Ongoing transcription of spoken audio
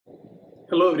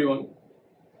Hello everyone.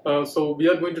 So we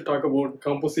are going to talk about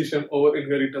composition over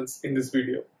inheritance in this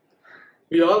video.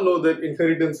 We all know that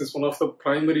inheritance is one of the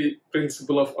primary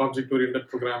principle of object-oriented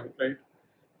programming,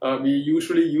 right? We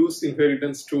usually use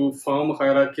inheritance to form a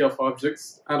hierarchy of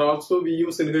objects, and also we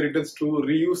use inheritance to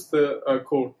reuse the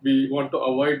code. We want to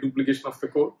avoid duplication of the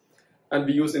code, and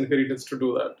we use inheritance to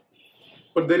do that.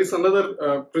 But there is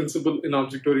another principle in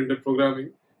object-oriented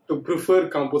programming to prefer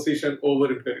composition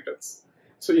over inheritance.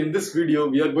 So in this video,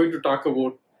 we are going to talk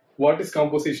about what is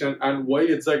composition and why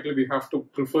exactly we have to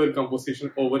prefer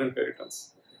composition over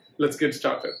inheritance. Let's get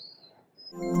started.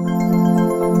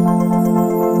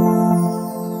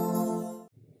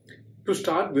 To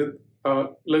start with,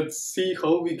 let's see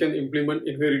how we can implement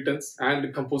inheritance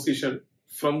and composition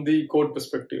from the code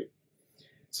perspective.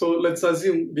 So let's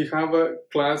assume we have a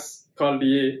class called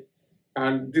A,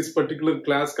 and this particular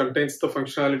class contains the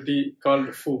functionality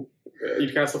called foo.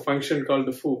 It has a function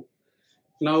called foo.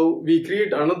 Now we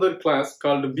create another class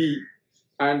called B,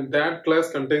 and that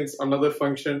class contains another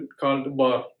function called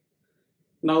bar.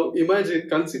 Now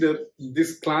consider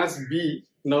this class B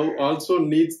now also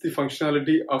needs the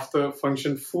functionality of the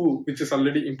function foo, which is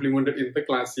already implemented in the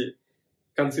class A.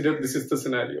 Consider this is the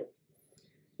scenario.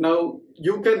 Now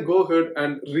you can go ahead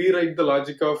and rewrite the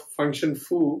logic of function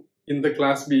foo in the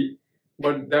class B,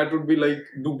 but that would be like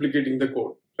duplicating the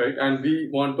code, right? And we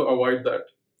want to avoid that.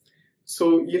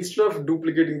 So instead of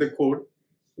duplicating the code,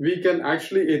 we can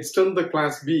actually extend the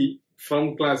class B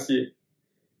from class A.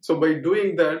 So by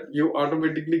doing that, you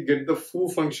automatically get the foo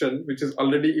function, which is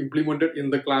already implemented in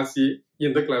the class A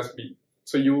in the class B.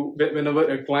 So whenever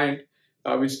a client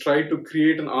which try to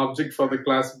create an object for the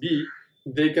class B,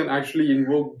 they can actually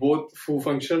invoke both foo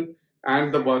function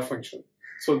and the bar function.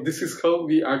 So this is how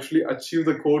we actually achieve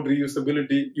the code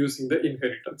reusability using the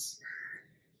inheritance.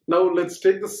 Now let's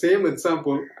take the same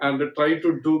example and try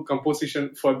to do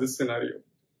composition for this scenario.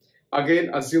 Again,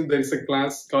 assume there is a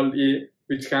class called A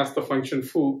which has the function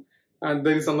foo, and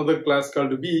there is another class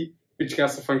called B which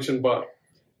has a function bar.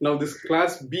 Now this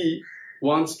class B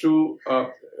wants to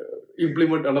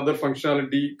implement another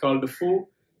functionality called foo,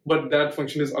 but that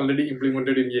function is already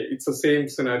implemented in A. It's the same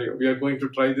scenario. We are going to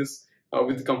try this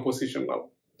with composition now.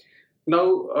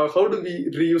 Now, how do we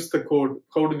reuse the code?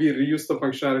 How do we reuse the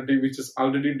functionality which is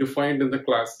already defined in the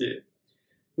class A?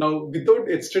 Now, without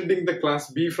extending the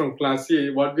class B from class A,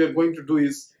 what we are going to do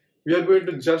is we are going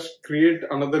to just create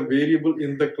another variable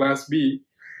in the class B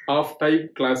of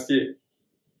type class A.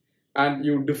 And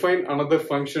you define another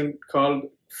function called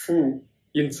foo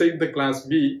inside the class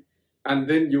B, and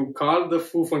then you call the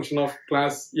foo function of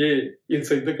class A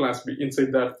inside the class B,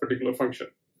 inside that particular function.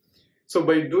 So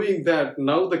by doing that,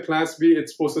 now the class B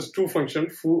exposes two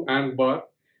functions, foo and bar,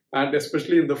 and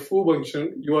especially in the foo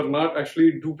function, you are not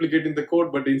actually duplicating the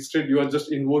code, but instead you are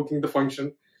just invoking the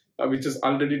function which is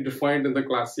already defined in the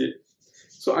class A.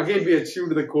 So again, we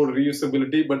achieved the code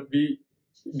reusability, but we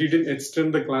didn't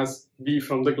extend the class B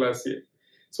from the class A.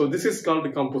 So this is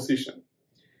called composition.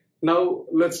 Now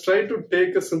let's try to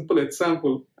take a simple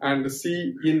example and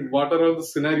see in what are all the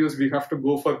scenarios we have to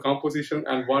go for composition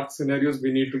and what scenarios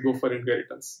we need to go for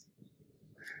inheritance.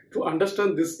 To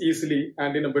understand this easily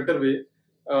and in a better way,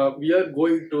 we are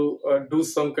going to do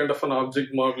some kind of an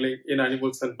object modeling in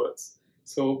animals and birds.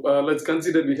 So let's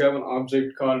consider we have an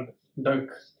object called duck.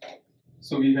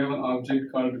 So we have an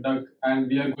object called duck, and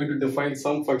we are going to define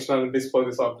some functionalities for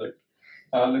this object.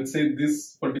 Let's say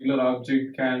this particular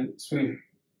object can swim.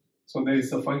 So there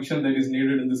is a function that is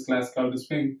needed in this class called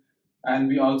swim, and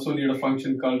we also need a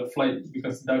function called fly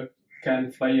because duck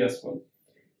can fly as well.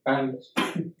 And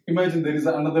imagine there is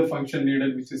another function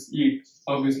needed which is eat.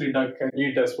 Obviously duck can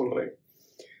eat as well, right?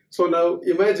 So now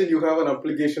imagine you have an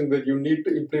application where you need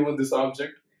to implement this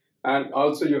object, and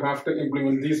also you have to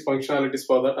implement these functionalities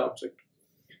for that object.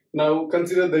 Now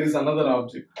consider there is another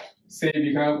object. Say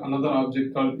we have another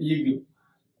object called eagle,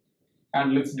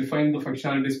 and let's define the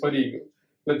functionalities for eagle.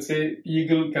 Let's say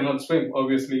eagle cannot swim,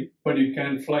 obviously, but it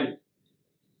can fly,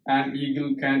 and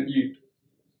eagle can eat.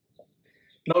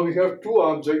 Now we have two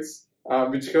objects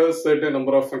which have certain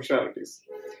number of functionalities.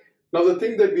 Now the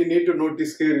thing that we need to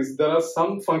notice here is there are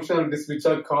some functionalities which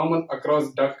are common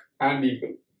across duck and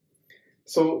eagle.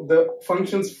 So the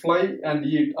functions fly and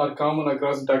eat are common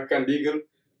across duck and eagle,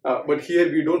 but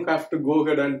here we don't have to go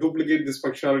ahead and duplicate these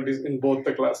functionalities in both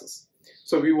the classes.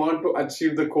 So we want to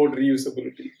achieve the code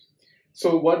reusability.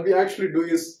 So what we actually do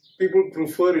is people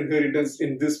prefer inheritance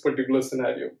in this particular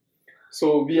scenario.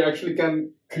 So we actually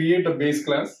can create a base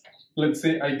class. Let's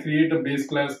say I create a base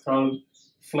class called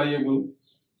flyable,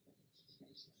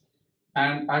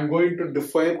 and I'm going to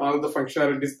define all the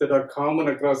functionalities that are common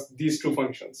across these two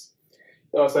functions.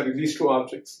 these two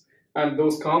objects. And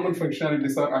those common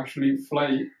functionalities are actually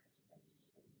fly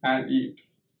and eat.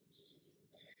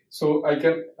 So I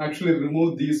can actually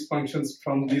remove these functions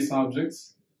from these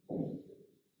objects.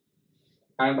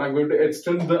 And I'm going to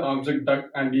extend the object duck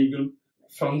and eagle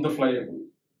from the flyable.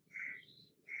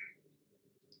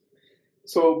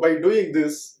 So by doing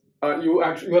this, you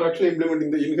are actually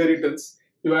implementing the inheritance.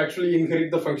 You actually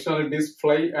inherit the functionalities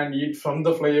fly and eat from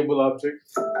the flyable object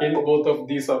in both of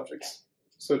these objects.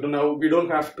 So now we don't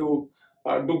have to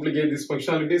duplicate these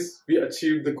functionalities. We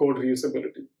achieve the code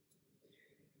reusability.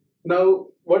 Now,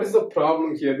 what is the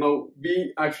problem here? Now,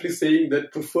 we actually saying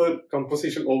that prefer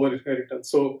composition over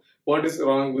inheritance. So what is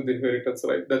wrong with inheritance,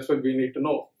 right? That's what we need to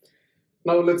know.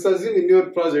 Now, let's assume in your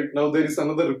project, now there is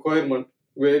another requirement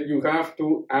where you have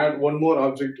to add one more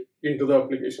object into the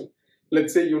application.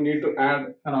 Let's say you need to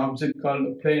add an object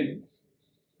called plane.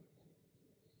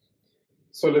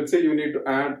 So let's say you need to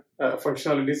add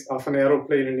functionalities of an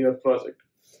aeroplane in your project.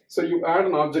 So you add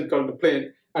an object called the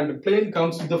plane, and the plane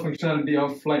comes with the functionality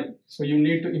of fly. So you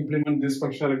need to implement this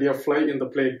functionality of fly in the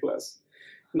plane class.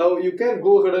 Now you can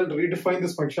go ahead and redefine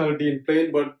this functionality in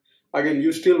plane, but again,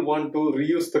 you still want to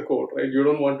reuse the code, right? You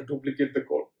don't want to duplicate the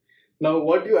code. Now,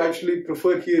 what you actually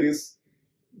prefer here is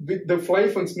the fly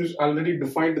function is already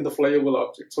defined in the flyable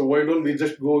object. So why don't we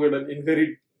just go ahead and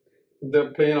inherit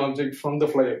the plane object from the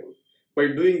flyable? By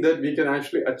doing that, we can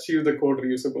actually achieve the code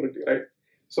reusability, right?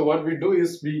 So what we do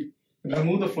is we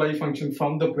remove the fly function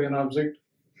from the plane object,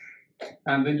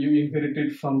 and then you inherit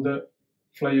it from the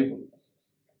flyable.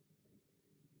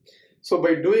 So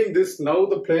by doing this, now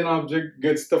the plane object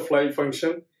gets the fly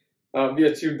function. We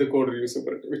achieved the code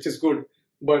reusability, which is good.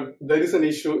 But there is an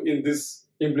issue in this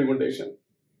implementation.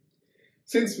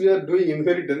 Since we are doing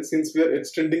inheritance, since we are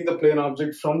extending the plane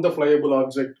object from the flyable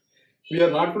object, we are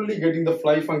not only getting the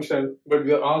fly function, but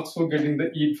we are also getting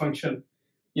the eat function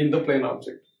in the plane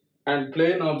object. And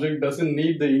plane object doesn't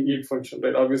need the eat function,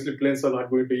 right? Obviously, planes are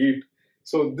not going to eat.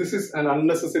 So this is an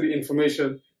unnecessary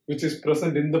information which is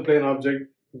present in the plane object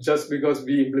just because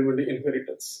we implemented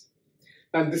inheritance.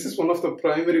 And this is one of the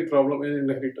primary problems in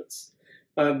inheritance.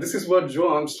 This is what Joe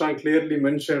Armstrong clearly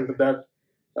mentioned, that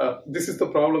this is the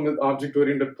problem with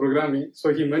object-oriented programming.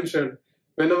 So he mentioned,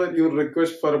 whenever you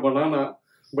request for a banana,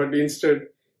 but instead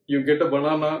you get a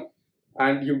banana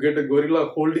and you get a gorilla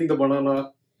holding the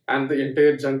banana and the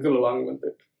entire jungle along with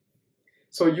it.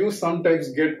 So you sometimes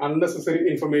get unnecessary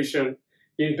information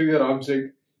into your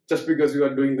object just because you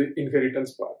are doing the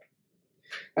inheritance part.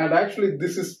 And actually,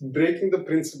 this is breaking the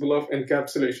principle of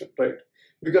encapsulation, right?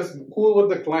 Because whoever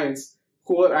the clients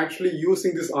who are actually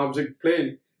using this object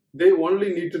plane, they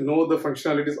only need to know the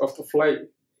functionalities of the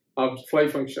fly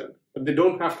function, but they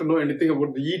don't have to know anything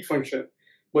about the eat function.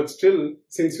 But still,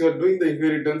 since you are doing the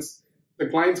inheritance, the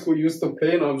clients who use the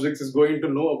plane objects is going to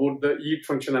know about the eat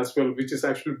function as well, which is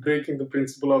actually breaking the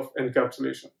principle of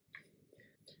encapsulation.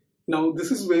 Now,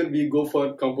 this is where we go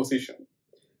for composition.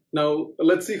 Now,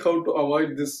 let's see how to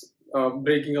avoid this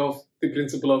breaking of the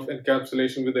principle of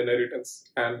encapsulation with inheritance.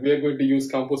 And we are going to use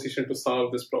composition to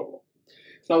solve this problem.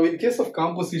 Now, in case of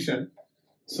composition,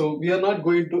 so we are not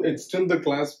going to extend the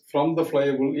class from the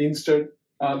flyable. Instead,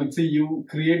 let's say you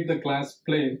create the class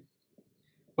plane,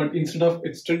 but instead of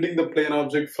extending the plane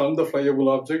object from the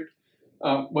flyable object,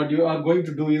 what you are going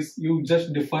to do is you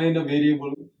just define a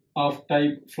variable of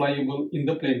type flyable in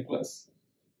the plane class.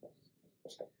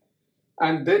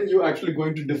 And then you're actually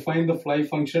going to define the fly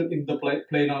function in the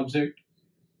plane object.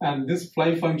 And this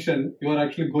fly function, you are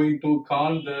actually going to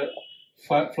call the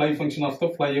fly function of the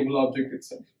flyable object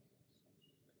itself.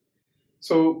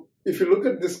 So if you look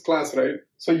at this class, right,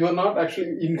 so you are not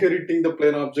actually inheriting the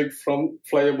plane object from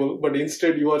flyable, but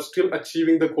instead you are still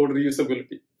achieving the code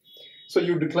reusability. So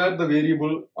you declare the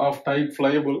variable of type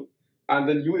flyable, and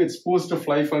then you expose the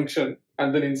fly function,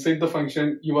 and then inside the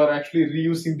function, you are actually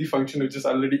reusing the function which is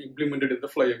already implemented in the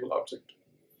flyable object.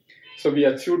 So we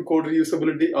achieved code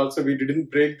reusability. Also, we didn't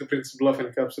break the principle of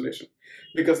encapsulation,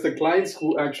 because the clients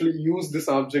who actually use this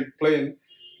object plane,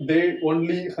 they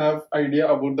only have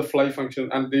idea about the fly function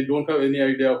and they don't have any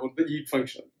idea about the eat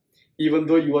function. Even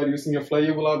though you are using a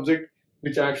flyable object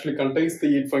which actually contains the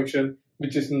eat function,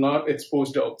 which is not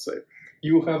exposed outside.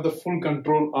 You have the full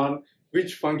control on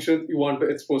which function you want to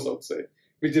expose outside,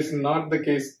 which is not the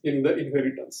case in the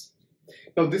inheritance.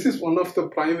 Now, this is one of the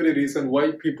primary reasons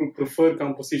why people prefer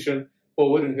composition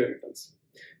over inheritance.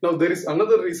 Now, there is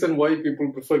another reason why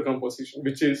people prefer composition,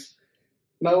 which is,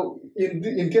 now,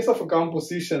 in case of a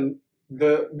composition,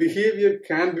 the behavior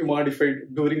can be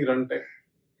modified during runtime.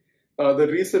 The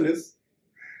reason is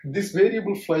this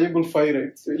variable flyable phi,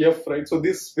 right? So F, right? So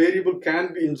this variable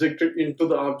can be injected into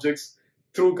the objects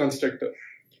through constructor,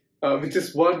 which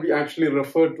is what we actually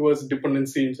refer to as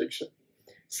dependency injection.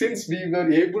 Since we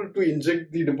were able to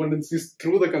inject the dependencies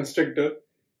through the constructor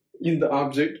in the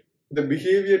object, the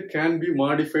behavior can be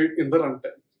modified in the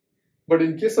runtime. But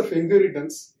in case of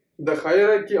inheritance, the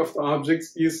hierarchy of the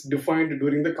objects is defined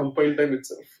during the compile time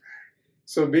itself.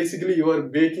 So basically, you are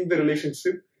baking the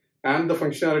relationship and the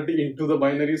functionality into the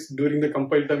binaries during the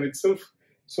compile time itself.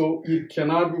 So it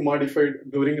cannot be modified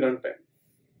during runtime.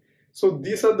 So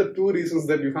these are the two reasons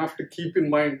that you have to keep in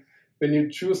mind when you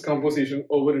choose composition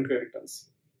over inheritance.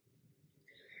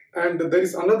 And there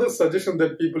is another suggestion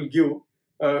that people give,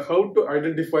 how to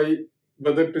identify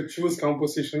whether to choose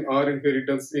composition or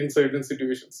inheritance in certain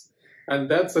situations. And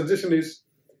that suggestion is,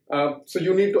 so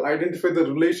you need to identify the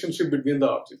relationship between the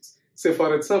objects. Say,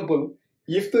 for example,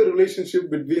 if the relationship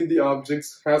between the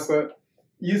objects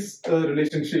is a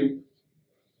relationship,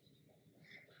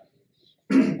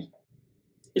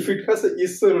 if it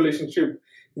has a relationship,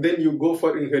 then you go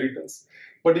for inheritance.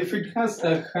 But if it has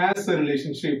a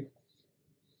relationship,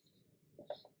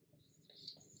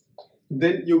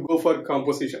 then you go for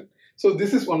composition. So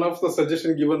this is one of the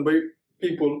suggestions given by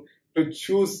people to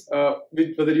choose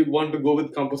whether you want to go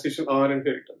with composition or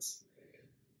inheritance.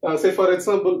 Say, for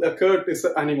example, a cat is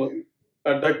an animal,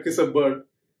 a duck is a bird.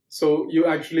 So you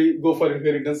actually go for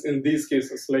inheritance in these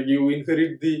cases, like you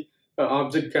inherit the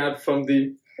object cat from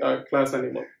the class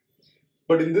animal.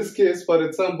 But in this case, for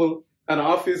example, an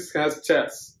office has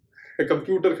chairs, a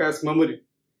computer has memory.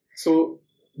 So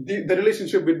the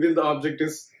relationship between the object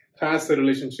has a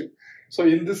relationship. So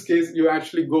in this case, you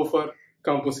actually go for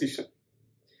composition.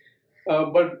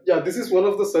 But yeah, this is one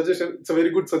of the suggestions. It's a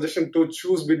very good suggestion to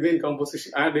choose between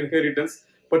composition and inheritance,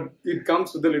 but it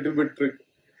comes with a little bit trick.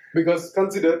 Because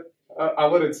consider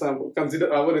our example.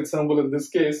 Consider our example in this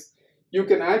case. You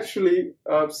can actually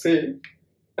say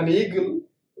an eagle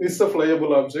is a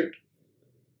flyable object.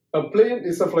 A plane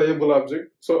is a flyable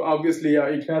object. So obviously, yeah,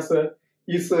 it has a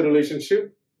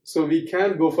relationship. So we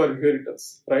can go for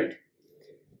inheritance, right?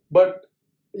 But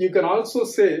you can also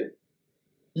say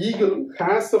eagle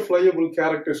has a flyable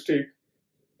characteristic,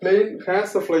 plane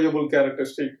has a flyable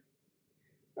characteristic.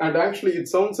 And actually, it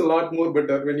sounds a lot more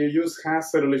better when you use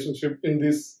has a relationship in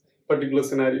this particular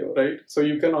scenario, right? So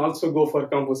you can also go for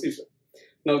composition.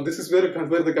 Now, this is where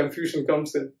the confusion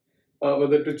comes in,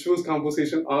 whether to choose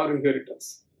composition or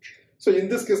inheritance. So in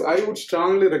this case, I would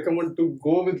strongly recommend to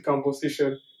go with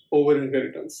composition over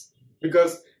inheritance,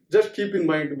 because just keep in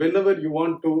mind, whenever you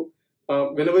are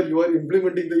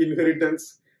implementing the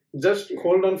inheritance, just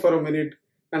hold on for a minute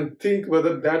and think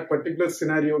whether that particular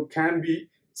scenario can be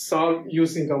solved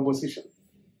using composition.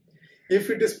 If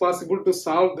it is possible to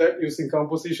solve that using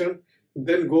composition,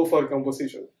 then go for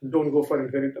composition. Don't go for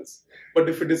inheritance. But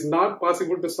if it is not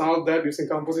possible to solve that using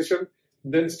composition,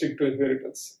 then stick to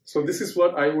inheritance. So this is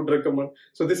what I would recommend.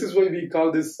 So this is why we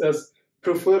call this as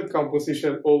prefer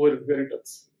composition over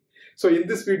inheritance. So in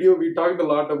this video, we talked a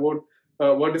lot about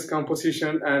what is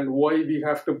composition and why we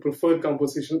have to prefer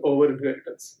composition over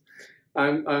inheritance.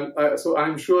 So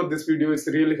I'm sure this video is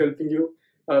really helping you.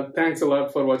 Thanks a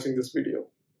lot for watching this video.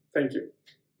 Thank you.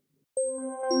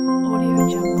 Audio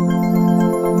Jungle.